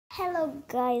Hello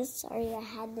guys, sorry I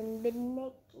hadn't been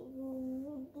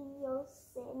making videos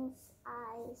since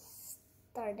I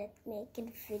started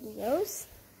making videos.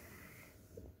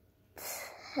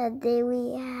 Today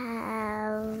we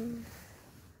have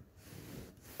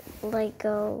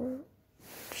Lego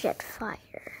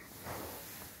Jetfire.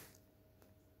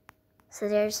 So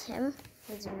there's him.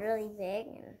 He's really big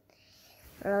and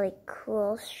really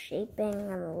cool shaping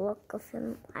and the look of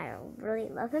him. I really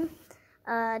love him.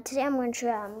 Today I'm going to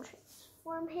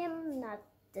transform him, not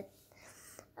the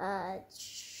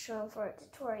show for a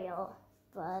tutorial,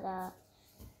 but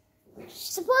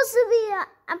supposed to be.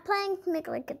 I'm planning to make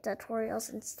like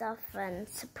tutorials and stuff and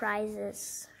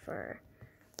surprises for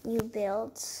new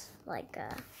builds, like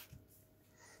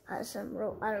some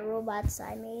other robots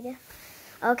I made.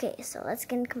 Okay, so let's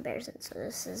get in comparison. So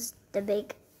this is the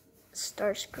big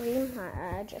Starscream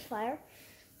Jetfire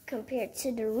compared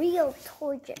to the real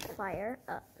toy Jetfire.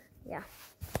 Yeah.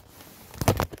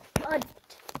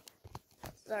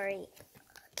 Sorry.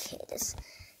 Okay, this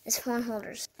phone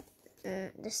holder's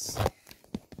this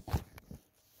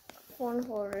phone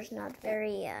holder's not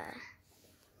very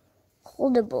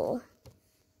holdable.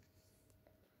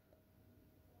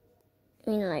 I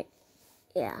mean, like,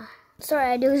 yeah.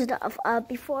 Sorry, I do stuff.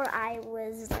 Before I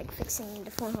was like fixing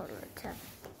the phone holder to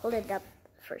hold it up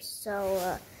first.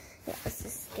 So yeah, let's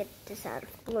just get this out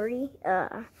of blurry.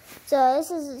 So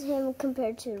this is him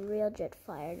compared to real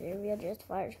Jetfire. The real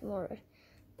Jetfire is more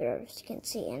better, as you can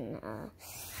see, and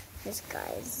this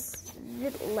guy's a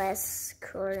bit less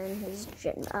cooler in his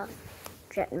jet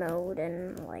mode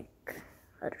and like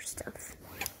other stuff.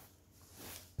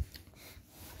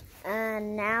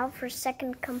 And now for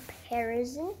second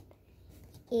comparison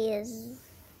is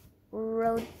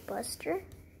Roadbuster.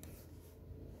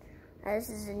 This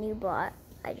is a new bot.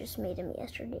 I just made him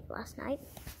last night.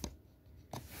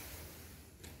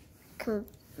 Come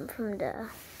from the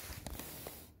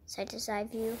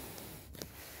side-to-side view.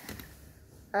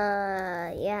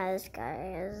 Yeah, this guy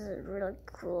has a really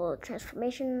cool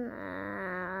transformation.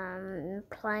 I'm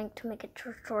planning to make a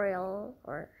tutorial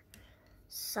or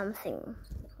something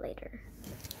later.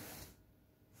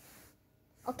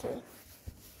 Okay.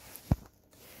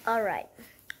 Alright.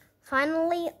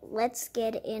 Finally, let's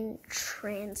get in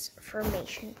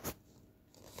transformation.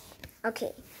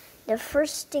 Okay, the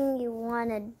first thing you want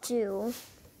to do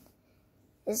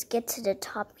is get to the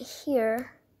top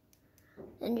here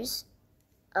and just,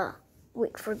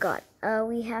 wait, forgot.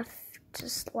 We have to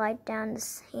slide down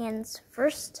his hands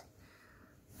first.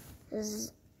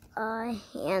 His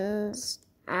hands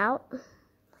out,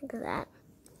 like that.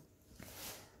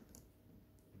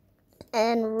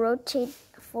 And rotate,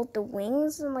 fold the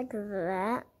wings like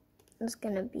that. It's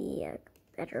gonna be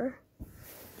better.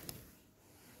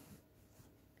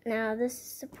 Now this is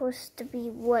supposed to be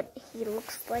what he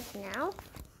looks like now.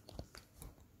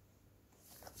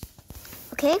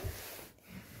 Okay.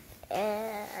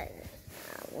 And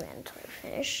wait until you're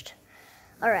finished.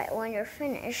 Alright, when you're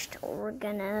finished, what we're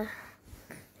gonna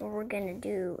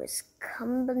do is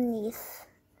come beneath.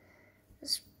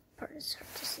 This part is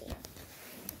hard to see.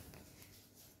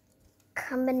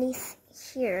 Come beneath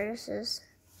here, this is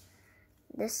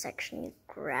this section, you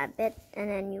grab it and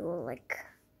then you will like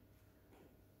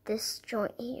this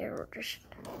joint here will just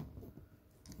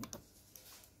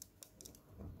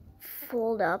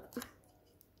fold up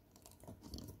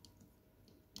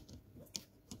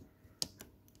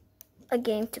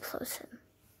again to close him.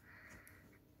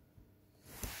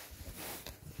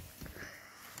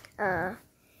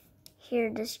 Here,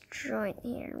 this joint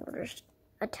here will just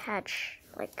attach,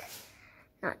 like,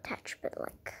 not attach, but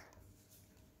like,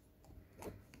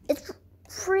 it's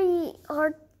pretty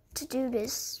hard to do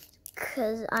this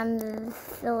because I'm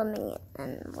filming it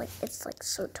and like it's like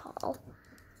so tall.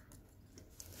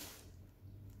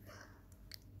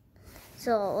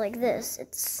 So like this,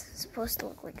 it's supposed to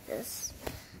look like this,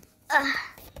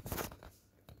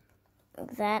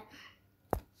 like that,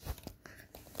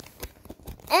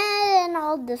 and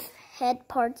all the head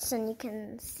parts, and you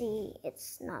can see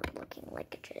it's not looking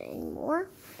like a jet anymore.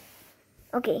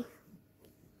 Okay,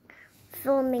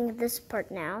 filming this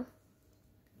part now.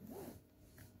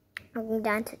 I'm going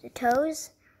down to the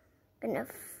toes. I'm gonna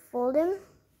fold him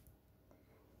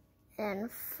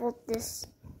and fold this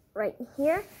right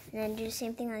here, and then do the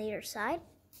same thing on the other side.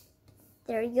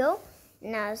 There you go.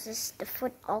 Now this is the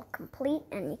foot all complete,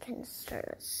 and you can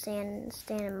start stand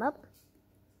him up.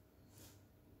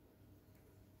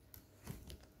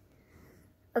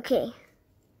 Okay,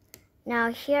 now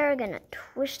here I'm gonna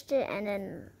twist it and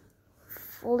then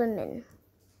fold him in.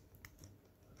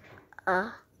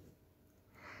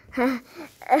 This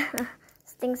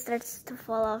thing starts to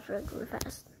fall off really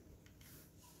fast.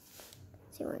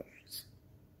 See, when you're just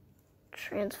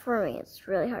transforming, it's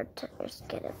really hard to just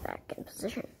get it back in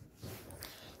position.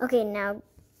 Okay, now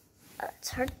it's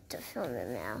hard to film it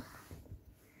now.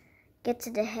 Get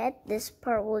to the head. This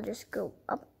part will just go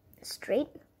up straight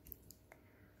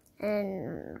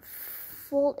and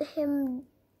fold him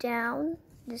down.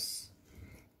 This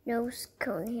nose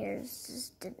cone here is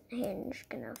just the hinge.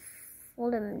 Gonna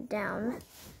fold him down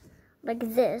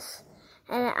like this.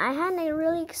 And I hadn't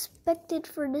really expected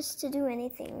for this to do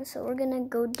anything, so we're gonna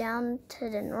go down to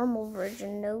the normal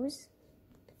version nose.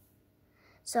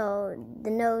 So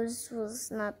the nose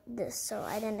was not this, so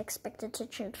I didn't expect it to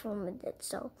transform with it,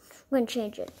 so I'm gonna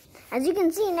change it. As you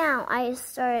can see now, I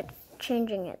started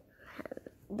changing it,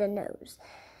 the nose.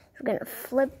 We're gonna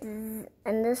flip,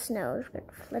 and this nose, we're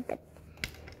gonna flip it,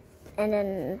 and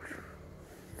then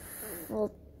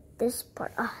fold this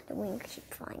part. The wings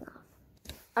keep flying off.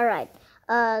 Alright,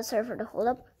 sorry for the hold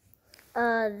up.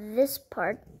 This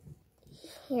part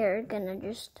here, gonna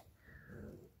just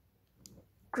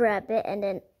grab it and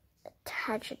then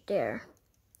attach it there.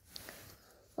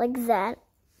 Like that.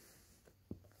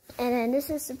 And then this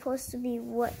is supposed to be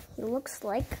what he looks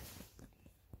like.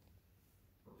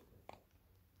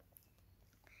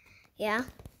 Yeah?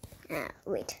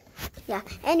 Wait. Yeah,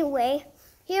 anyway,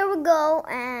 here we go,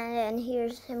 and then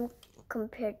here's him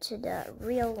compared to the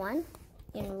real one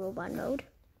in robot mode.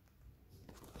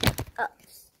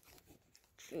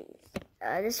 Jeez.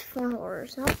 This phone holder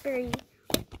is not very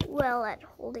well at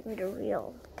holding the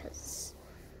reel because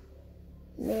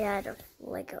made out of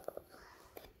Lego.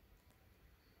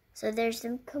 So there's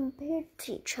them compared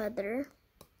to each other.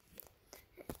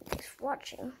 Thanks for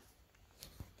watching,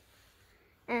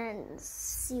 and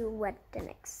see you at the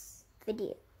next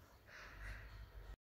video.